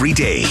Every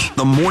day,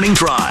 The Morning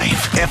Drive,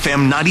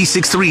 FM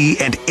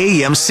 96.3 and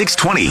AM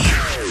 620,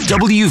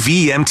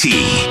 WVMT.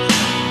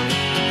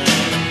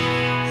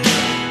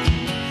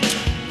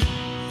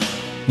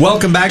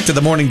 Welcome back to The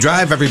Morning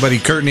Drive, everybody.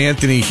 Kurt and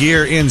Anthony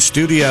here in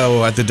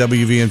studio at the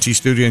WVMT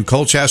studio in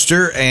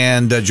Colchester.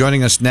 And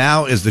joining us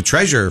now is the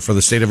treasurer for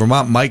the state of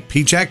Vermont, Mike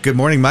Pieciak. Good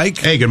morning, Mike.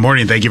 Hey, good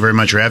morning. Thank you very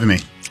much for having me.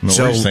 No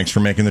worries. Thanks for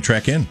making the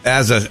trek in.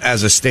 As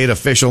a state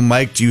official,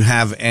 Mike, do you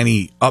have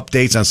any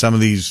updates on some of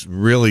these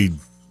really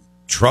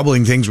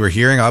troubling things we're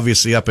hearing?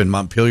 Obviously, up in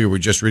Montpelier, we're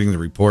just reading the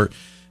report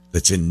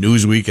that's in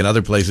Newsweek and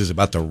other places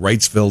about the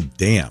Wrightsville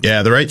Dam.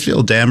 Yeah, the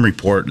Wrightsville Dam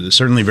report is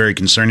certainly very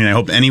concerning. I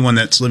hope anyone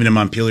that's living in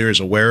Montpelier is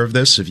aware of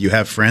this. If you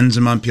have friends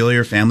in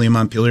Montpelier, family in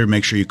Montpelier,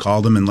 make sure you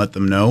call them and let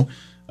them know.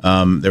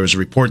 There was a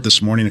report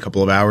this morning, a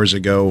couple of hours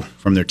ago,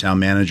 from their town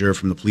manager,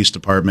 from the police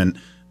department,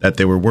 that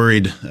they were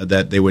worried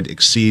that they would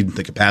exceed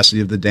the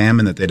capacity of the dam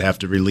and that they'd have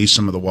to release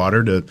some of the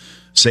water to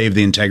save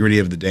the integrity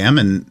of the dam.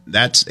 And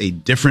that's a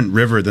different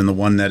river than the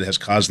one that has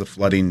caused the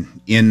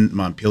flooding in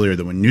Montpelier.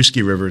 The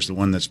Winooski River is the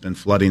one that's been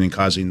flooding and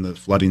causing the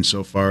flooding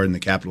so far in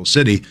the capital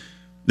city.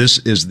 This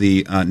is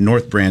the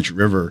North Branch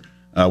River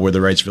where the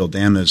Wrightsville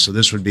Dam is. So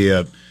this would be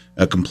a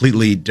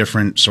completely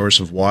different source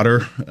of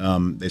water.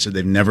 They said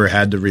they've never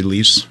had to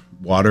release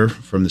water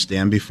from this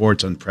dam before.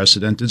 It's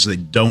unprecedented. So they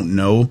don't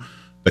know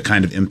the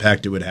kind of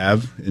impact it would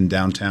have in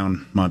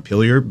downtown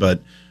Montpelier, but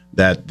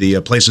that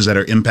the places that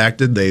are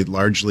impacted, they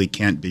largely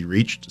can't be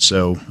reached.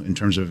 So in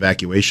terms of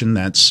evacuation,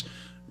 that's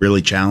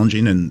really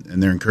challenging, and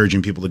they're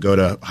encouraging people to go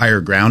to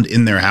higher ground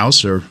in their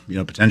house or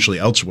potentially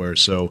elsewhere.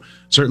 So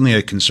certainly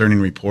a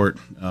concerning report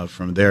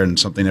from there, and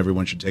something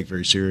everyone should take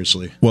very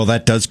seriously. Well,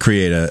 that does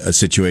create a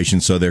situation.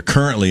 So they're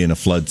currently in a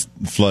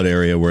flood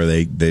area where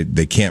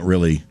they can't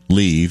really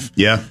leave.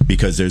 Yeah,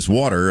 because there's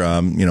water.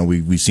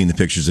 We've seen the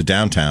pictures of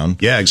downtown.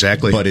 Yeah,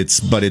 exactly. But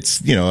it's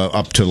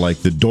up to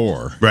like the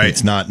door. Right.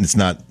 It's not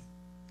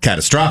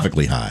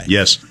catastrophically high.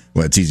 Yes.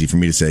 Well, it's easy for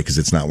me to say because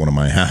it's not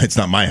it's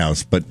not my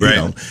house. But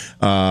right.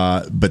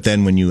 But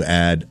then when you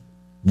add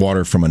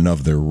water from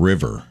another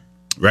river,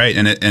 right,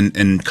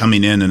 and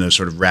coming in a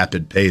sort of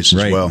rapid pace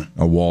as well,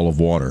 a wall of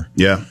water.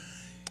 Yeah,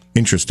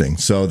 interesting.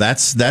 So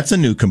that's a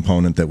new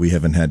component that we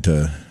haven't had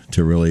to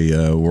really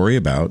worry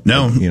about.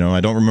 No, I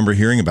don't remember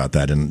hearing about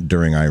that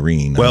during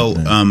Irene. Well,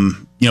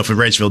 for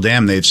Wrightsville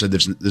Dam, they've said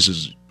this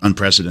is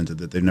unprecedented,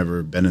 that they've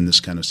never been in this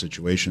kind of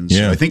situation.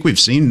 So I think we've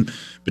seen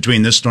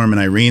between this storm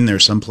and Irene, there are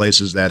some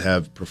places that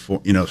have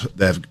that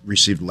have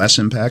received less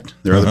impact.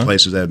 There are other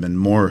places that have been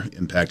more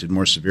impacted,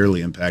 more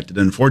severely impacted.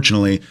 And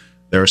unfortunately,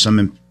 there are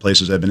some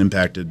places that have been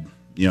impacted,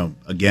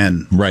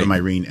 again from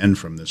Irene and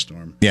from this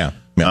storm. Yeah.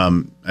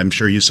 I'm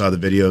sure you saw the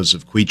videos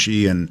of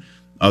Pieciak and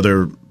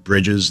other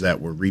bridges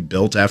that were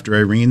rebuilt after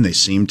Irene. They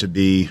seem to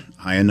be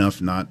high enough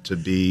not to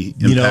be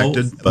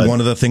impacted. But one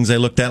of the things I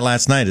looked at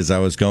last night as I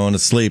was going to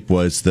sleep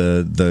was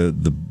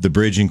the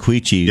bridge in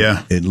Pieciak.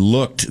 Yeah. It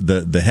looked,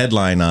 the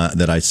headline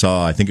that I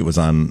saw, I think it was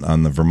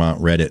on the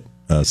Vermont Reddit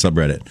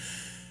subreddit.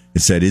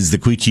 It said, "Is the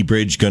Pieciak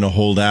Bridge going to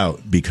hold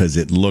out?" Because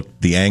it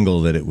looked, the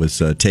angle that it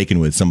was taken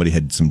with, somebody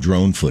had some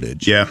drone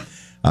footage. Yeah.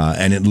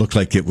 And it looked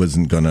like it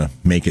wasn't going to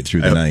make it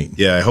through the night.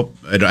 Yeah, I hope.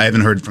 I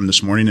haven't heard from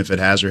this morning if it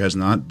has or has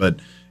not, but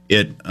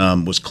it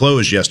was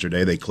closed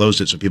yesterday. They closed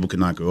it so people could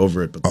not go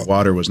over it, but the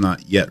water was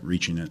not yet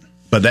reaching it.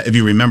 But if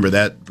you remember,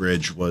 that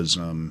bridge was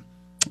it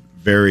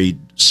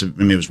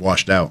was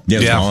washed out. Yeah,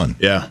 it was gone.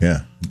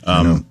 Yeah.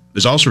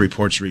 There's also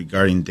reports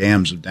regarding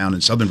dams down in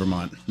southern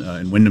Vermont,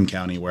 in Windham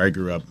County, where I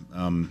grew up.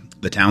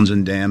 The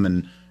Townsend Dam,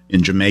 and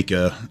in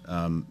Jamaica,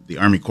 the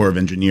Army Corps of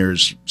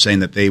Engineers saying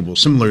that they will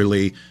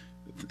similarly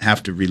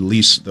have to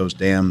release those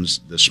dams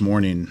this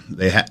morning.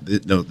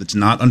 It's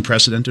not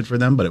unprecedented for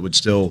them, but it would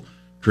still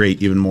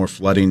create even more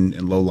flooding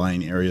in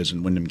low-lying areas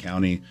in Windham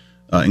County,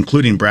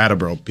 including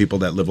Brattleboro, people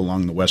that live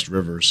along the West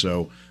River.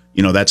 So,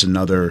 that's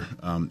another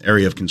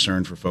area of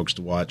concern for folks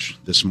to watch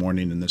this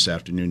morning and this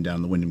afternoon down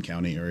in the Windham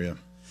County area.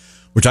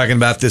 We're talking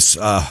about this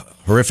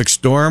horrific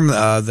storm,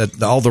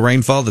 that all the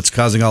rainfall that's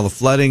causing all the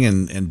flooding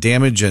and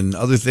damage and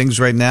other things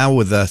right now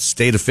with the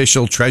state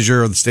official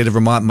treasurer of the state of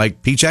Vermont,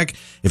 Mike Pieciak.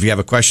 If you have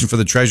a question for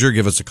the treasurer,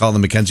 give us a call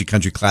on the McKenzie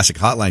Country Classic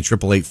Hotline,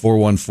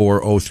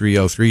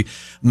 888-414-0303.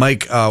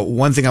 Mike,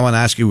 one thing I want to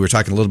ask you, we were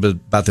talking a little bit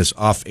about this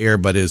off air,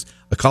 but is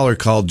a caller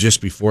called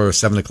just before a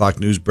 7 o'clock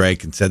news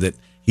break and said that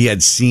he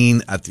had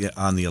seen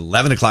on the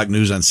 11 o'clock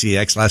news on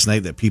CX last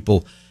night that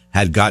people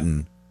had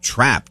gotten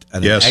trapped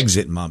at an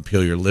exit in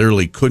Montpelier,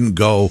 literally couldn't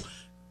go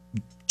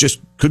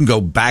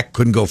back,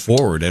 couldn't go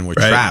forward, and were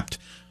trapped.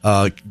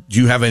 Do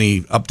you have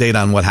any update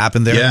on what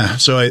happened there? Yeah,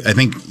 so I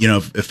think,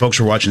 if folks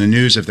were watching the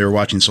news, if they were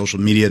watching social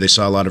media, they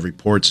saw a lot of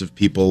reports of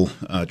people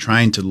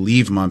trying to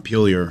leave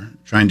Montpelier,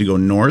 trying to go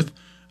north.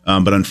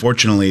 But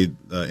unfortunately,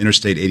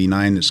 Interstate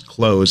 89 is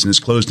closed, and it's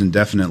closed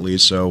indefinitely.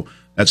 So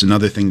that's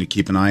another thing to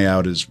keep an eye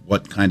out, is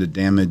what kind of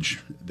damage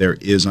there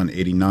is on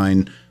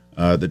 89.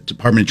 The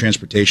Department of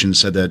Transportation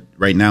said that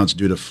right now it's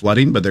due to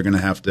flooding, but they're going to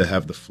have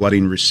the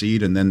flooding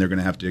recede, and then they're going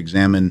to have to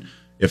examine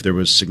if there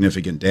was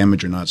significant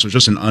damage or not. So it's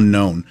just an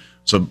unknown.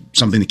 So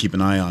something to keep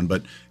an eye on.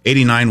 But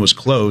 89 was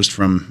closed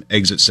from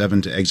exit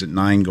 7 to exit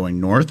 9 going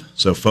north.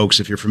 So folks,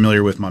 if you're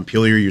familiar with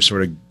Montpelier, you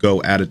sort of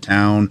go out of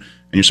town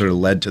and you're sort of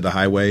led to the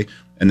highway,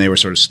 and they were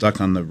sort of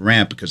stuck on the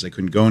ramp because they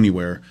couldn't go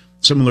anywhere.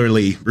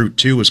 Similarly, Route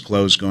 2 was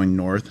closed going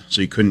north,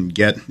 so you couldn't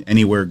get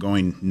anywhere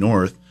going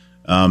north.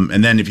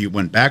 And then if you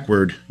went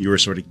backward, you were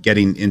sort of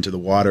getting into the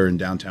water in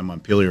downtown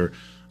Montpelier.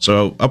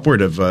 So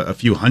upward of a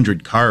few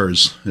hundred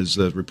cars, is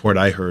the report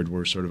I heard,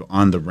 were sort of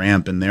on the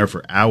ramp and there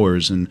for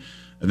hours. And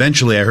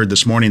eventually I heard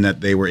this morning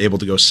that they were able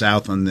to go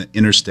south on the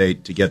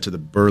interstate to get to the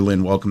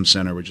Berlin Welcome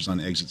Center, which is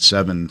on exit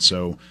 7.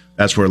 So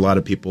that's where a lot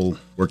of people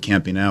were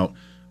camping out.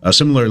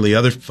 Similarly,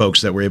 other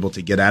folks that were able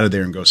to get out of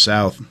there and go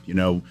south,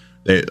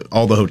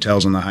 all the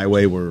hotels on the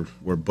highway were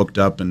booked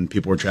up, and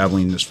people were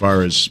traveling as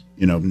far as,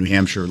 New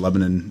Hampshire,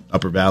 Lebanon,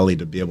 Upper Valley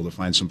to be able to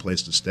find some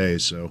place to stay.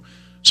 So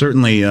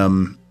certainly,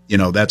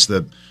 that's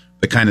the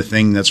kind of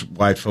thing. That's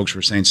why folks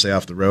were saying stay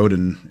off the road.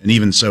 And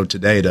even so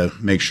today, to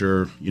make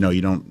sure, you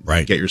don't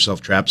get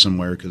yourself trapped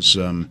somewhere, because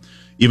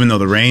even though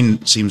the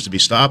rain seems to be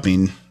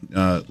stopping,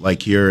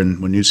 like here in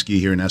Winooski,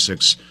 here in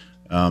Essex,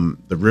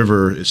 the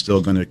river is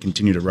still going to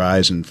continue to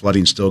rise, and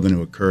flooding is still going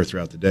to occur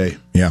throughout the day.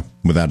 Yeah,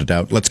 without a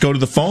doubt. Let's go to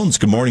the phones.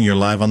 Good morning. You're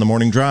live on the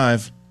Morning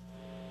Drive.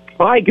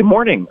 Hi, good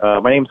morning.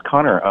 My name's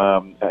Connor.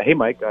 Hey,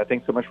 Mike.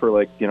 Thanks so much for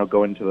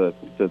going to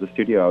the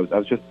studio.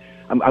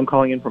 I'm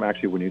calling in from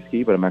actually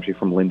Winooski, but I'm actually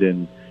from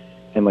Linden,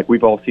 and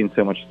we've all seen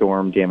so much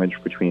storm damage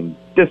between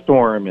this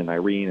storm and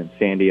Irene and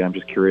Sandy. I'm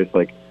just curious,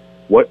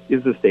 what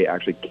is the state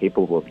actually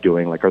capable of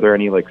doing? Are there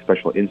any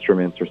special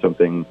instruments or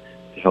something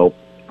to help,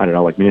 I don't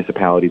know,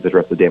 municipalities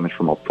address the damage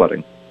from all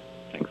flooding?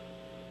 Thanks.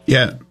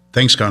 Yeah,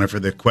 thanks, Connor, for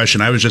the question.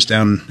 I was just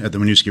down at the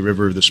Winooski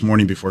River this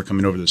morning before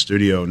coming over to the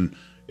studio, and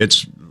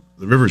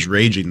the river's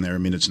raging there. I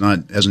mean,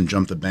 hasn't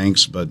jumped the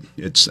banks, but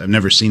I've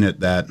never seen it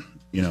that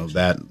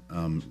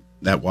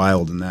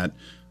wild and that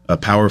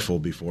powerful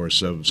before.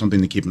 So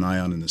something to keep an eye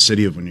on in the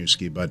city of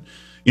Winooski. But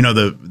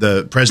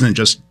the president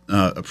just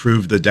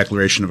approved the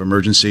declaration of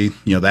emergency.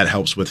 That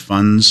helps with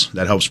funds,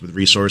 that helps with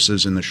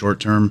resources in the short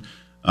term.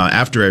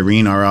 After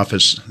Irene, our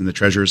office and the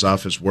treasurer's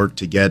office worked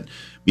to get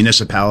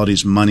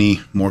municipalities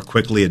money more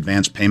quickly,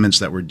 advance payments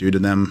that were due to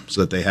them,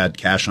 so that they had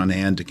cash on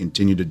hand to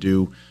continue to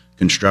do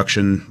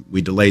construction.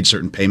 We delayed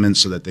certain payments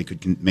so that they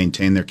could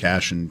maintain their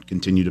cash and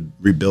continue to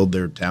rebuild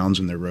their towns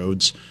and their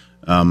roads.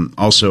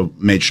 Also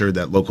made sure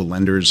that local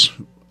lenders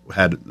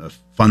had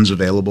funds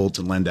available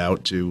to lend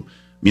out to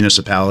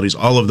municipalities.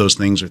 All of those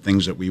things are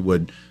things that we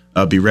would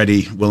be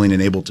ready, willing,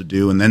 and able to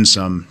do, and then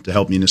some, to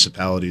help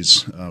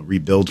municipalities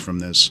rebuild from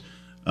this.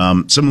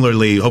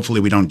 Similarly,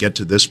 hopefully we don't get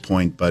to this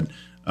point, but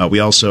we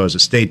also, as a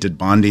state, did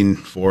bonding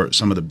for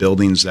some of the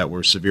buildings that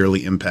were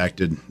severely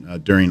impacted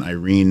during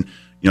Irene.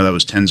 That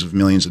was tens of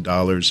millions of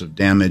dollars of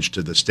damage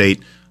to the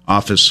state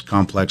office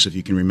complex, if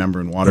you can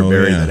remember, in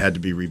Waterbury, that had to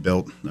be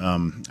rebuilt.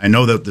 I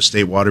know that the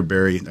state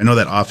Waterbury, I know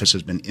that office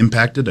has been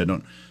impacted.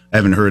 I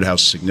haven't heard how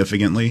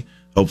significantly.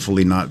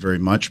 Hopefully not very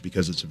much,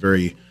 because it's a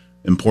very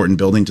important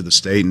building to the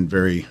state and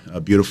very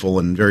beautiful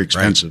and very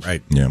expensive.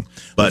 Right. Yeah.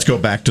 But let's go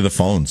back to the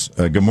phones.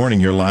 Good morning.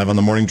 You're live on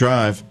the Morning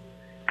Drive.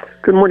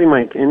 Good morning,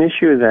 Mike. An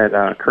issue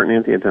that Kurt and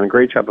Anthony have done a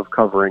great job of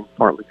covering,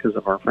 partly because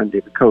of our friend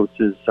David Coates,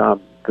 is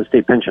the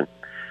state pension.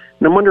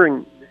 And I'm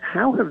wondering,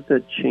 how have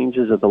the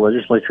changes that the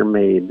legislature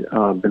made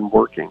been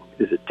working?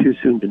 Is it too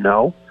soon to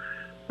know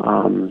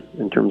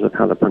in terms of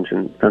how the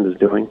pension fund is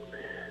doing?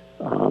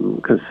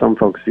 Because some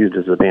folks viewed it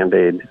as a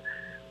Band-Aid,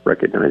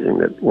 recognizing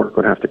that work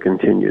would have to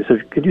continue. So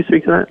could you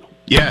speak to that?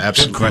 Yeah,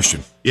 absolutely. Good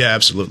question. Yeah,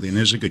 absolutely. And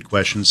there's a good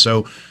question.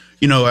 So,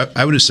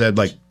 I would have said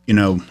a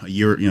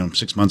year,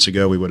 6 months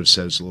ago, we would have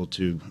said it's a little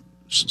too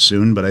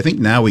soon. But I think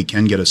now we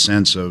can get a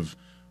sense of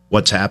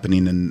what's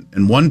happening.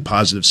 And one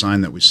positive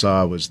sign that we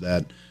saw was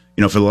that,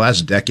 for the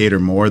last decade or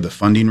more, the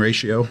funding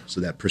ratio, so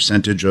that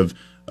percentage of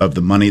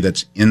the money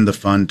that's in the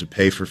fund to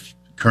pay for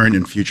current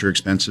and future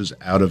expenses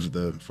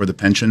for the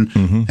pension,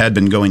 had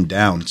been going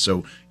down.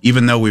 So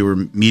even though we were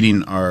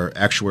meeting our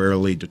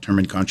actuarially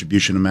determined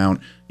contribution amount,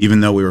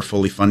 even though we were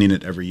fully funding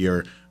it every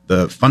year,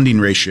 the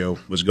funding ratio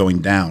was going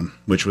down,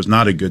 which was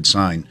not a good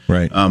sign.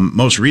 Right.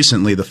 Most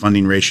recently, the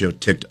funding ratio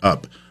ticked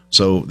up.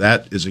 So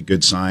that is a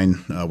good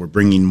sign. We're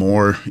bringing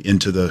more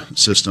into the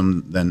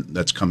system than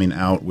that's coming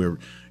out. We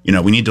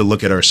need to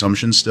look at our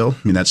assumptions still.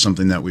 I mean, that's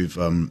something that we've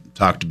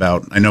talked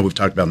about. I know we've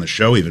talked about on the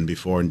show even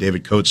before, and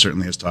David Coates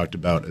certainly has talked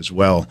about as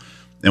well.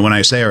 And when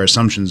I say our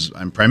assumptions,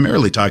 I'm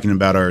primarily talking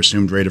about our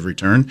assumed rate of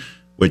return,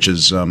 which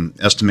is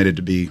estimated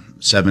to be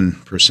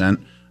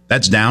 7%.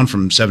 That's down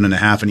from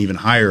 7.5% and even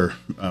higher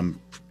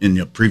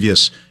in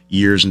previous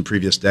years and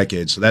previous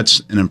decades. So that's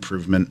an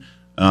improvement.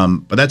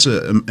 But that's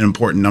an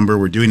important number.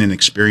 We're doing an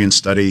experience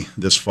study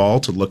this fall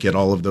to look at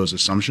all of those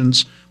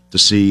assumptions to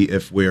see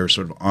if we're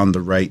sort of on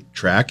the right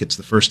track. It's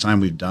the first time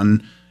we've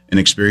done an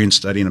experience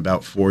study in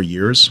about 4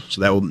 years. So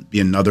that will be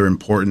another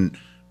important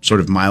sort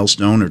of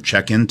milestone or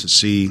check-in to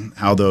see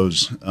how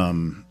those,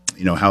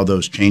 how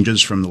those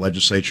changes from the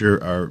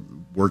legislature are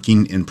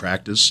working in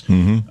practice.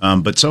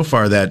 But so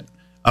far, that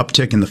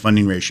uptick in the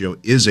funding ratio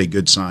is a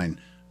good sign.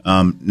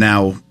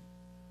 Now,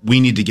 we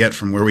need to get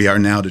from where we are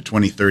now to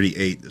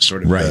 2038 is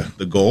sort of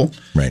the goal.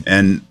 Right.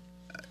 And,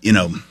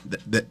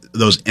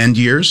 those end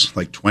years,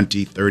 like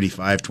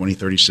 2035,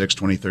 2036,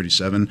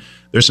 2037,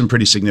 there's some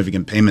pretty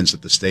significant payments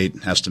that the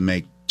state has to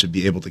make to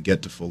be able to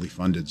get to fully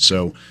funded.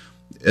 So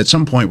at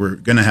some point, we're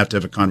going to have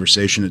a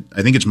conversation.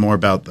 I think it's more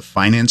about the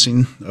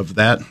financing of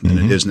that than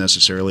it is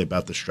necessarily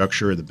about the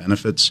structure or the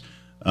benefits.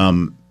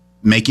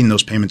 Making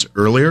those payments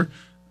earlier,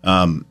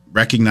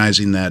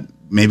 recognizing that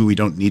maybe we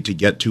don't need to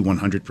get to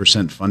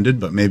 100% funded,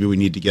 but maybe we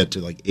need to get to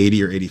like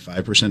 80 or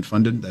 85%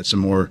 funded. That's a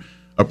more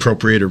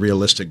appropriate or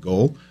realistic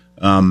goal.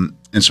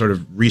 And sort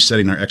of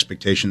resetting our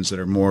expectations that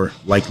are more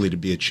likely to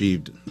be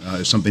achieved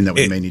is something that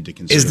we may need to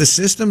consider. Is the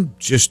system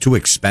just too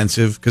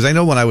expensive? Because I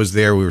know when I was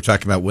there, we were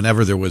talking about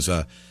whenever there was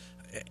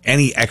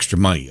any extra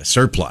money, a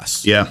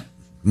surplus,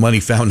 money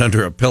found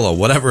under a pillow,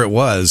 whatever it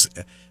was,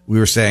 we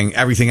were saying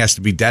everything has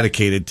to be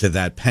dedicated to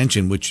that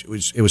pension, which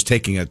it was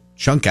taking a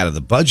chunk out of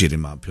the budget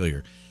in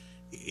Montpelier.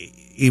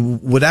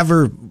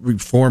 Whatever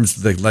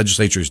reforms the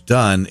legislature's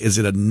done, is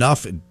it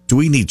enough? Do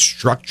we need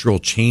structural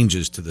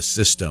changes to the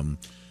system?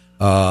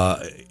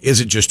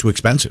 Is it just too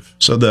expensive?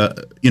 So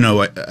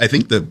I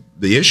think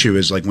the issue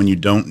is like when you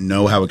don't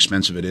know how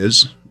expensive it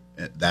is,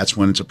 that's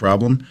when it's a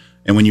problem.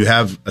 And when you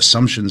have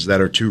assumptions that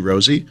are too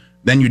rosy,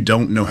 then you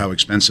don't know how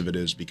expensive it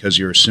is because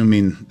you're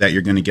assuming that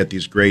you're going to get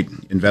these great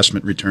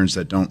investment returns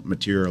that don't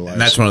materialize.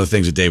 And that's one of the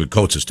things that David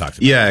Coates has talked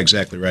about. Yeah,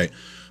 exactly right.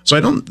 So I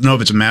don't know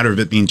if it's a matter of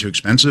it being too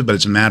expensive, but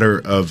it's a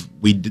matter of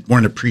we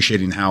weren't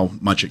appreciating how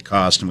much it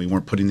cost and we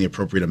weren't putting the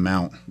appropriate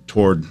amount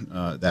toward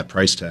that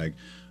price tag.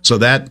 So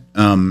that,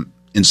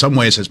 in some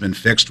ways, has been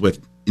fixed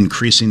with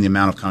increasing the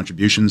amount of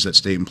contributions that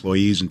state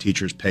employees and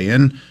teachers pay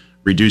in,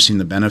 reducing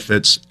the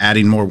benefits,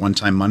 adding more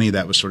one-time money.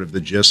 That was sort of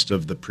the gist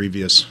of the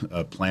previous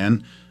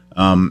plan.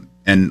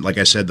 And like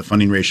I said, the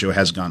funding ratio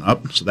has gone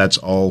up, so that's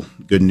all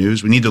good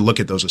news. We need to look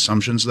at those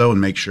assumptions, though,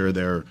 and make sure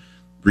they're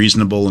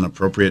reasonable and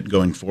appropriate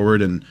going forward.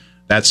 And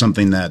that's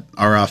something that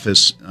our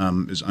office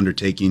is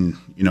undertaking,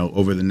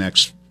 over the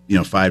next,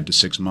 5 to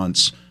 6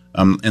 months.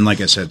 And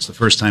like I said, it's the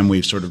first time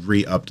we've sort of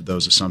re-upped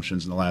those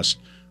assumptions in the last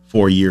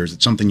 4 years.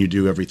 It's something you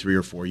do every 3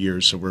 or 4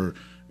 years. So we're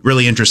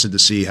really interested to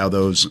see how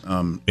those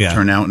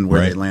turn out and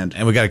where they land.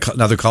 And we got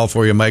another call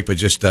for you, Mike, but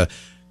just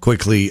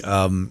quickly,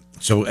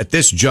 so at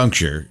this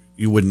juncture,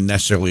 you wouldn't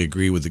necessarily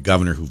agree with the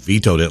governor who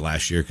vetoed it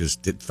last year because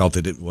it felt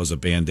that it was a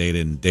Band-Aid,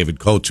 and David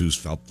Coates, who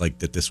felt like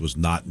that this was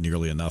not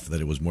nearly enough,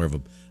 that it was more of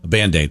a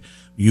Band-Aid.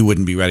 You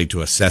wouldn't be ready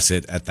to assess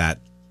it at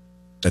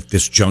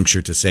this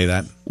juncture to say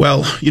that?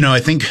 Well, I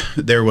think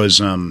there was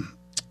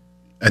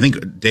I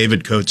think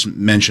David Coates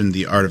mentioned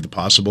the art of the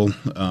possible,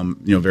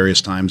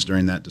 various times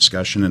during that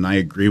discussion, and I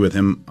agree with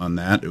him on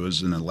that. It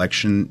was an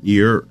election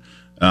year.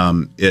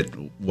 It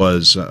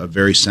was a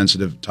very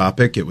sensitive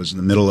topic. It was in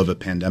the middle of a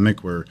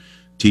pandemic where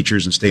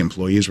teachers and state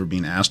employees were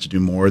being asked to do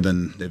more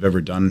than they've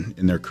ever done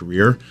in their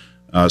career.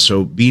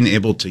 So being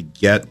able to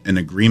get an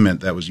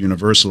agreement that was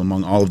universal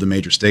among all of the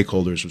major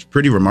stakeholders was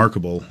pretty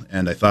remarkable,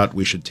 and I thought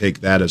we should take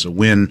that as a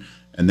win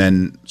and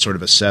then sort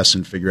of assess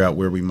and figure out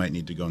where we might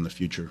need to go in the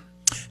future.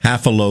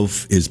 Half a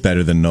loaf is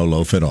better than no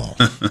loaf at all.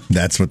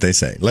 That's what they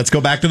say. Let's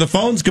go back to the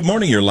phones. Good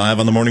morning. You're live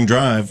on the Morning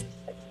Drive.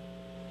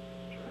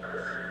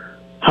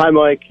 Hi,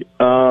 Mike.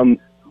 I'm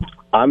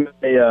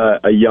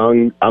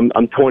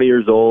I'm 20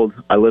 years old.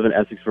 I live in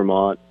Essex,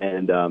 Vermont,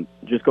 and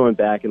just going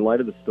back in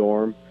light of the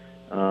storm,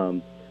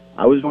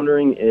 I was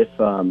wondering if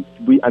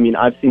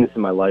I've seen this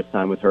in my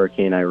lifetime with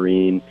Hurricane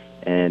Irene,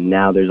 and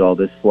now there's all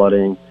this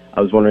flooding. I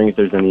was wondering if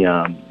there's any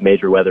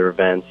major weather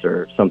events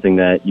or something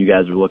that you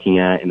guys are looking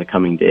at in the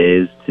coming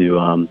days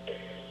to,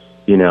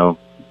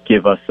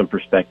 give us some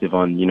perspective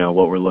on,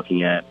 what we're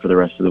looking at for the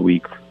rest of the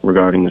week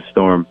regarding the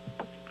storm.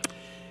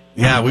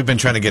 Yeah, we've been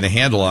trying to get a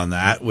handle on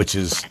that, which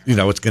is,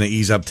 it's going to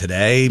ease up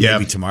today,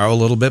 maybe tomorrow a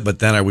little bit, but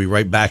then are we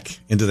right back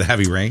into the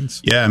heavy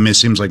rains? Yeah, it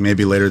seems like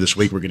maybe later this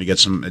week we're going to get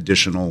some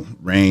additional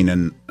rain.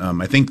 And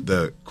I think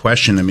the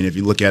question, if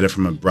you look at it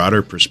from a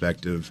broader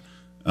perspective,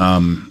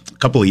 a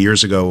couple of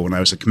years ago when I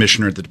was a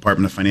commissioner at the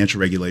Department of Financial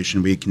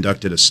Regulation, we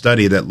conducted a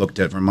study that looked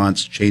at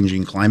Vermont's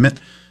changing climate,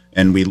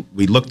 and we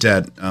looked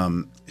at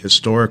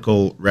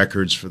historical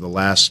records for the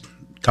last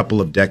couple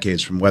of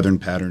decades from weather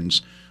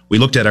patterns. We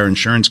looked at our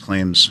insurance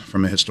claims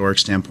from a historic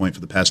standpoint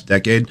for the past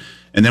decade,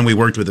 and then we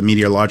worked with a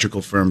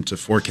meteorological firm to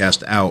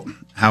forecast out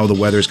how the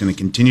weather is going to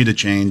continue to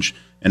change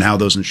and how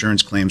those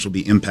insurance claims will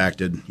be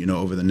impacted,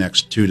 over the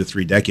next 2 to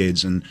 3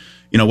 decades. And,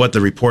 what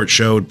the report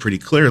showed pretty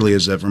clearly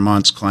is that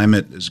Vermont's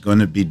climate is going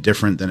to be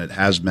different than it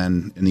has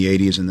been in the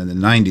 80s and then the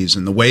 90s.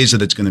 And the ways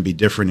that it's going to be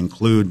different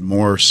include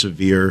more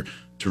severe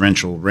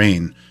torrential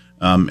rain.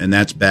 And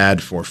that's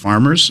bad for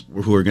farmers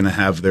who are going to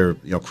have their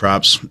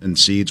crops and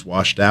seeds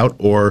washed out,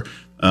 or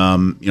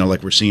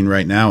like we're seeing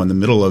right now in the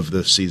middle of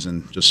the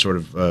season, just sort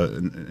of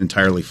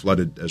entirely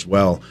flooded as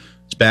well.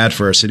 It's bad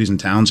for our cities and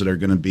towns that are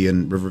going to be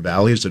in river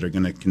valleys that are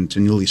going to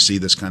continually see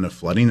this kind of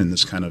flooding and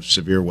this kind of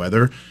severe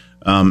weather.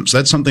 So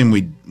that's something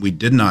we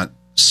did not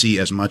see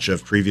as much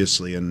of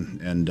previously,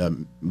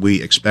 and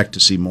we expect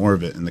to see more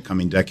of it in the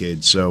coming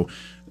decades. So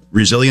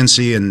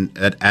resiliency and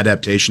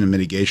adaptation and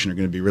mitigation are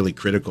going to be really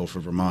critical for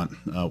Vermont.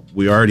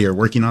 We already are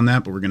working on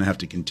that, but we're going to have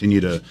to continue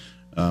to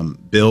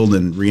build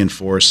and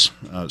reinforce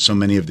so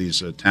many of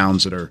these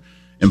towns that are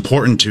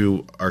important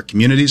to our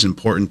communities,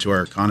 important to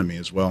our economy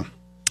as well.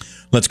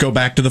 Let's go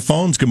back to the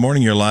phones. Good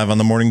morning. You're live on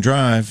the Morning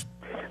Drive.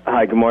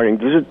 Hi, good morning.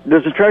 Does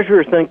the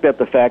Treasurer think that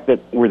the fact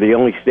that we're the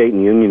only state in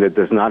the union that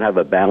does not have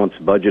a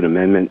balanced budget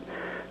amendment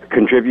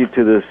contribute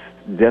to this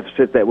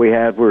deficit that we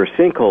have? We're a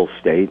sinkhole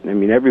state. I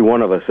mean, every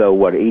one of us owe,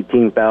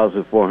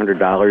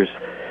 $18,400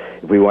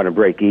 if we want to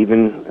break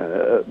even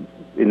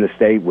in the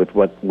state with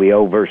what we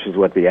owe versus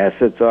what the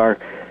assets are.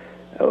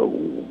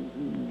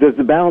 Does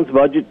the balanced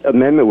budget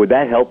amendment, would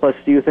that help us,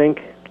 do you think?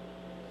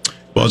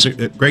 Well, it's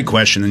a great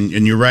question,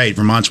 and you're right.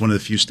 Vermont's one of the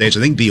few states, I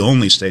think the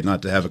only state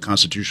not to have a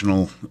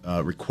constitutional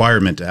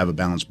requirement to have a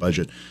balanced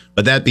budget.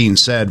 But that being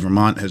said,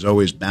 Vermont has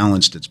always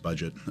balanced its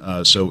budget.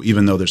 So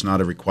even though there's not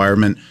a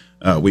requirement,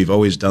 we've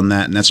always done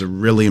that, and that's a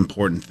really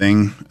important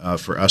thing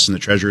for us in the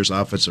Treasurer's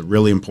office, a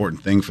really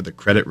important thing for the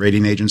credit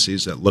rating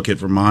agencies that look at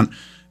Vermont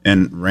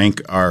and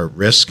rank our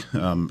risk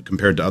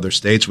compared to other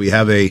states. We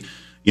have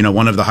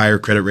one of the higher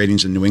credit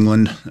ratings in New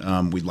England.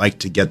 We'd like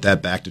to get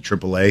that back to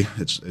AAA.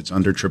 It's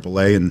under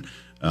AAA, and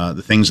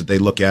the things that they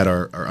look at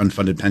are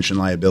unfunded pension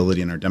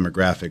liability and our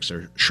demographics,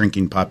 our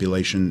shrinking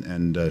population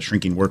and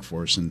shrinking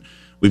workforce. And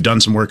we've done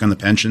some work on the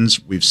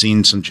pensions. We've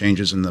seen some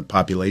changes in the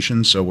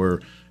population, so we're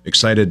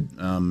excited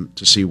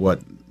to see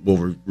what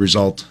will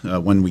result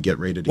when we get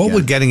rated again. What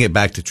would getting it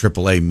back to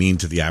AAA mean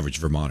to the average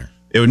Vermonter?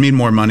 It would mean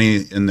more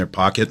money in their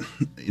pocket,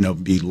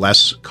 be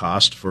less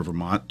cost for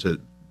Vermont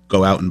to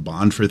go out and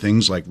bond for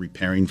things like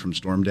repairing from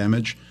storm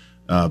damage,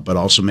 but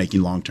also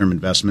making long-term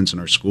investments in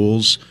our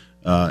schools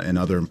and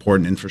other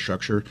important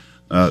infrastructure.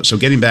 So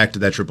getting back to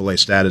that AAA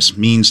status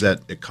means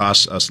that it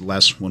costs us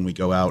less when we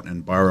go out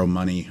and borrow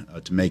money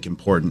to make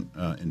important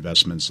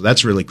investments. So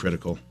that's really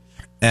critical.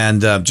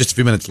 And just a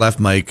few minutes left,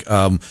 Mike.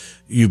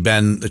 You've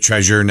been the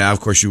treasurer now.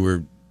 Of course,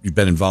 you've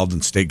been involved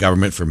in state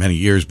government for many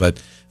years, but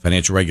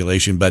financial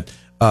regulation. But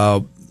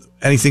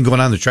anything going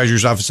on in the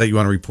treasurer's office that you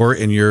want to report?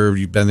 And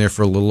you've been there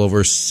for a little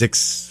over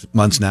 6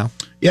 months now.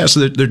 Yeah,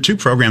 so there are two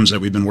programs that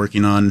we've been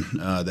working on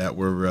that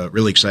we're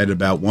really excited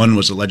about. One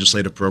was a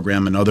legislative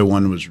program. Another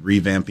one was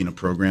revamping a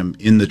program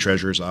in the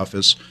treasurer's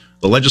office.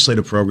 The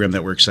legislative program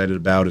that we're excited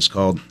about is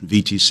called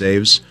VT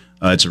Saves.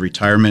 It's a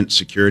retirement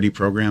security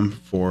program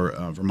for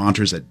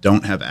Vermonters that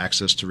don't have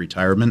access to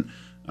retirement.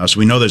 So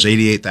we know there's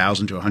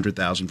 88,000 to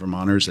 100,000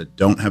 Vermonters that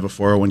don't have a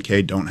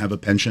 401k, don't have a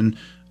pension.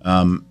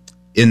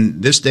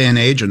 In this day and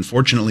age,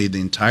 unfortunately,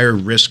 the entire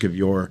risk of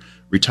your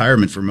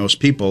retirement for most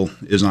people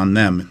is on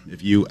them.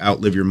 If you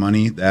outlive your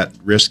money, that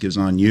risk is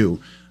on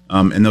you.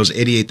 And those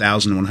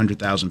 88,000 to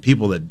 100,000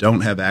 people that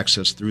don't have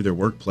access through their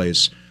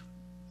workplace,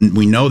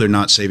 we know they're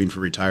not saving for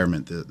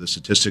retirement. The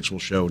statistics will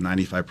show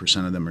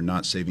 95% of them are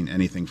not saving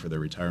anything for their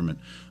retirement.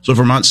 So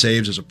Vermont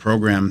Saves is a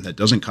program that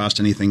doesn't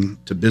cost anything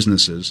to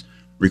businesses,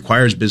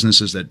 requires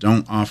businesses that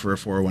don't offer a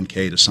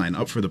 401k to sign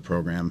up for the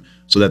program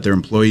so that their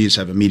employees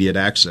have immediate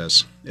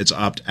access. It's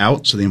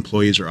opt-out, so the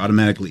employees are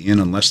automatically in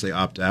unless they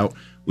opt out.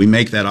 We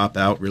make that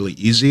opt-out really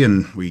easy,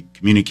 and we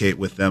communicate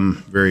with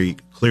them very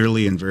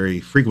clearly and very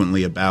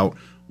frequently about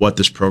what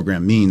this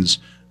program means.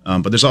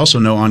 But there's also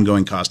no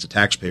ongoing cost to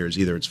taxpayers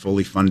either. It's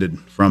fully funded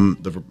from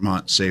the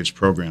Vermont Saves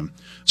program.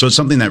 So it's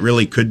something that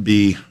really could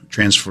be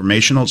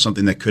transformational. It's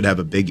something that could have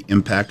a big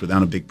impact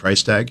without a big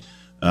price tag,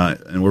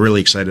 and we're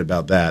really excited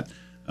about that.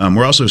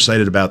 We're also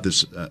excited about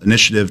this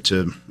initiative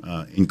to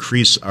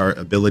increase our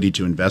ability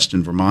to invest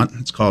in Vermont.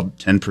 It's called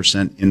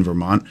 10% in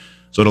Vermont.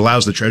 So it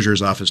allows the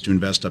Treasurer's Office to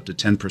invest up to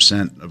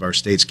 10% of our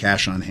state's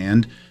cash on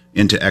hand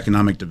into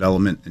economic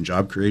development and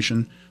job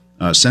creation.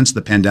 Since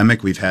the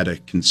pandemic, we've had a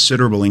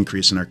considerable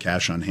increase in our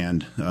cash on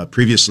hand.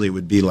 Previously, it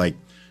would be like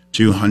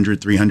 200,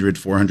 300,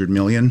 400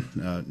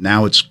 million.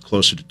 Now it's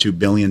closer to $2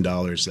 billion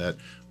that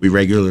we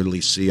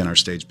regularly see in our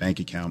state's bank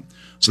account.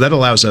 So that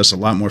allows us a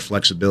lot more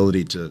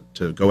flexibility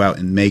to go out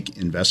and make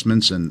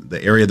investments. And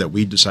the area that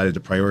we decided to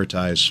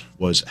prioritize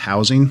was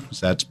housing.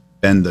 So that's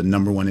been the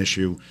number one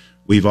issue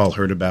we've all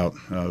heard about,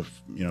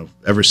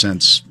 ever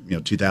since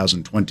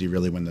 2020,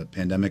 really, when the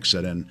pandemic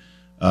set in.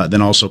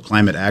 Then also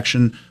climate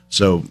action,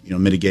 so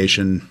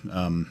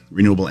mitigation,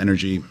 renewable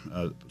energy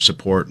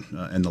support,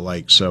 and the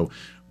like. So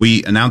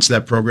we announced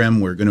that program.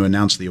 We're going to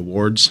announce the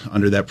awards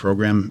under that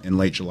program in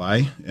late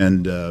July.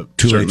 And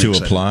too late to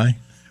apply?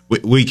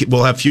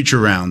 We'll have future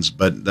rounds,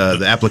 but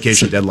the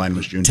application deadline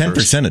was June 1st.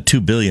 10% of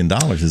 $2 billion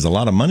is a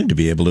lot of money to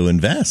be able to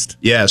invest.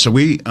 Yeah, so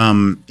we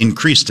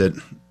increased it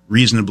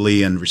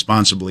reasonably and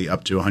responsibly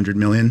up to $100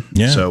 million.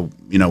 Yeah. So,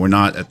 we're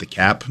not at the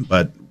cap,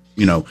 but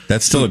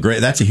that's still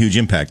that's a huge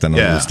impact on a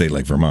little state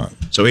like Vermont.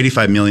 So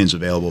 $85 million is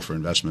available for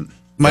investment.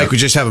 Mike, we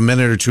just have a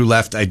minute or two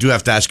left. I do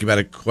have to ask you about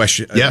a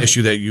question, an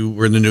issue that you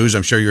were in the news.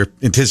 I'm sure you're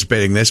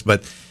anticipating this,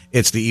 but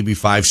it's the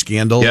EB5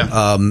 scandal,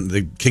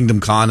 the Kingdom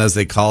Con, as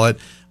they call it.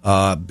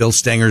 Bill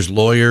Stanger's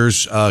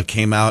lawyers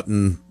came out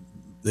and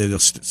they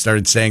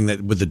started saying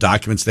that with the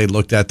documents they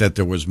looked at, that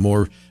there was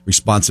more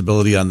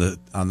responsibility on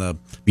the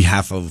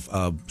behalf of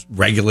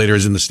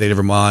regulators in the state of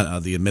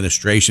Vermont, the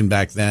administration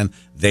back then.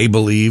 They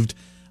believed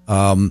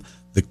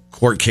the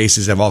court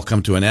cases have all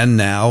come to an end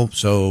now,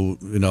 so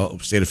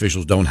state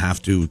officials don't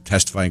have to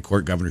testify in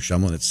court. Governor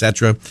Shumlin,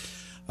 etc.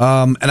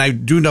 And I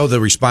do know the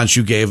response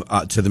you gave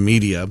to the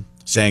media,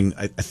 saying,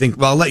 I think,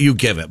 well, I'll let you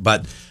give it,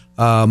 but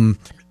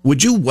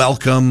would you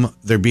welcome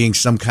there being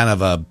some kind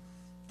of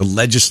the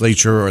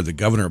legislature or the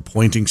governor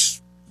appointing,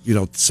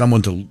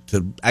 someone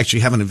to actually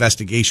have an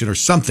investigation or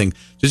something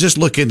to just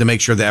look in to make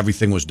sure that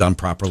everything was done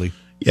properly?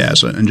 Yeah,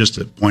 so, and just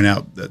to point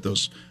out that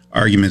those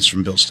arguments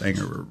from Bill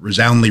Stanger were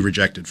resoundingly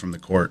rejected from the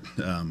court,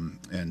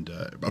 and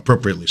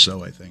appropriately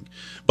so, I think.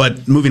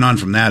 But moving on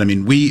from that, I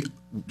mean, we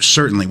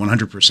certainly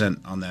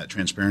 100% on that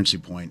transparency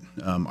point.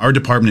 Our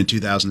department in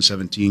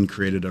 2017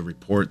 created a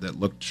report that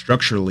looked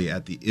structurally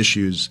at the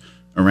issues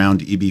around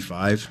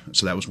EB5.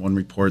 So that was one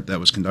report that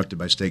was conducted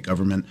by state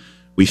government.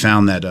 We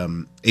found that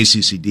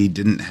ACCD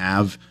didn't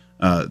have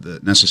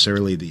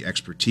necessarily the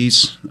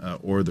expertise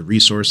or the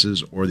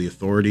resources or the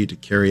authority to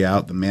carry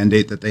out the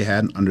mandate that they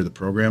had under the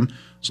program.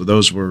 So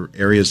those were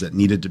areas that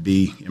needed to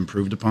be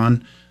improved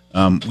upon.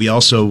 We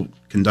also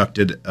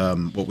conducted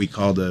what we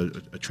called a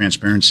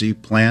transparency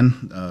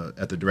plan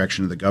at the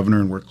direction of the governor,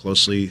 and worked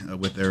closely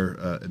with their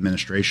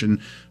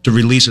administration to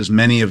release as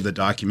many of the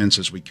documents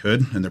as we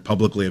could, and they're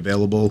publicly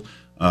available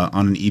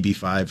on an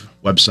EB5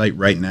 website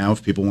right now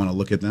if people want to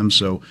look at them.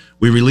 So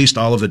we released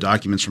all of the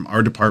documents from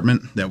our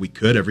department that we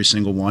could, every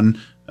single one.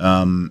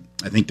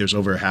 I think there's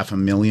over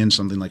 500,000,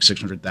 something like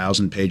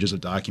 600,000 pages of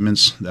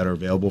documents that are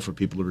available for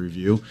people to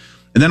review.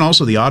 And then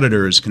also the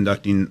auditor is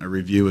conducting a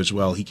review as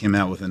well. He came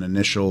out with an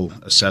initial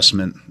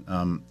assessment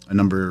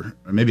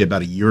maybe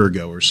about a year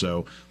ago or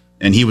so,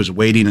 and he was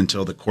waiting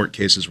until the court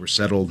cases were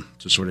settled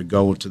to sort of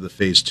go to the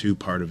phase 2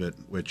 part of it,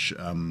 which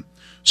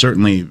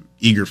certainly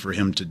eager for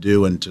him to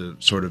do and to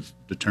sort of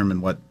determine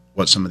what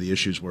some of the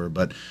issues were.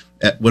 But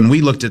when we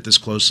looked at this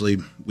closely,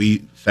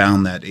 we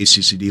found that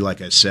ACCD,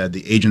 like I said,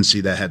 the agency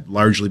that had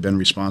largely been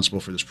responsible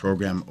for this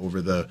program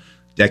over the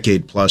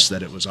decade plus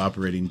that it was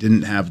operating,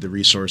 didn't have the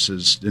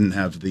resources, didn't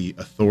have the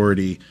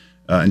authority,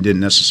 and didn't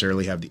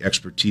necessarily have the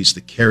expertise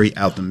to carry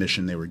out the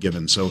mission they were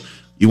given. So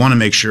you want to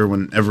make sure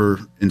whenever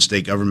in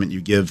state government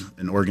you give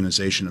an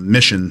organization a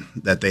mission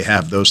that they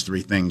have those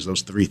three things.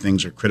 Those three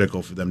things are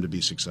critical for them to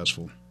be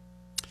successful.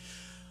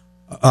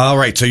 All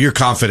right. So you're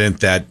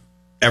confident that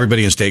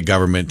everybody in state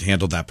government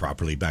handled that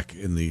properly back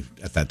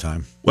at that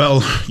time?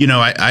 Well,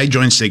 I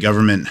joined state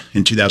government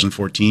in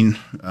 2014.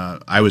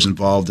 I was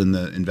involved in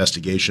the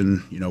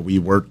investigation. We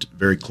worked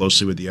very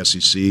closely with the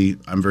SEC.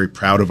 I'm very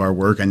proud of our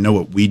work. I know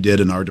what we did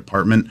in our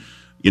department.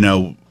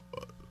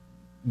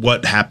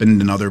 What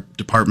happened in other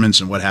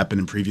departments and what happened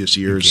in previous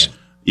years.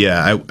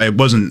 Yeah, I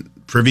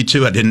wasn't privy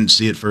to. I didn't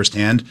see it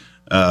firsthand.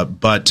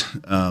 But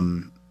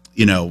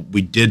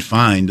we did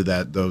find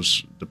that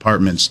those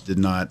departments did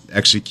not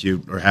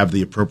execute or have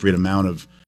the appropriate amount of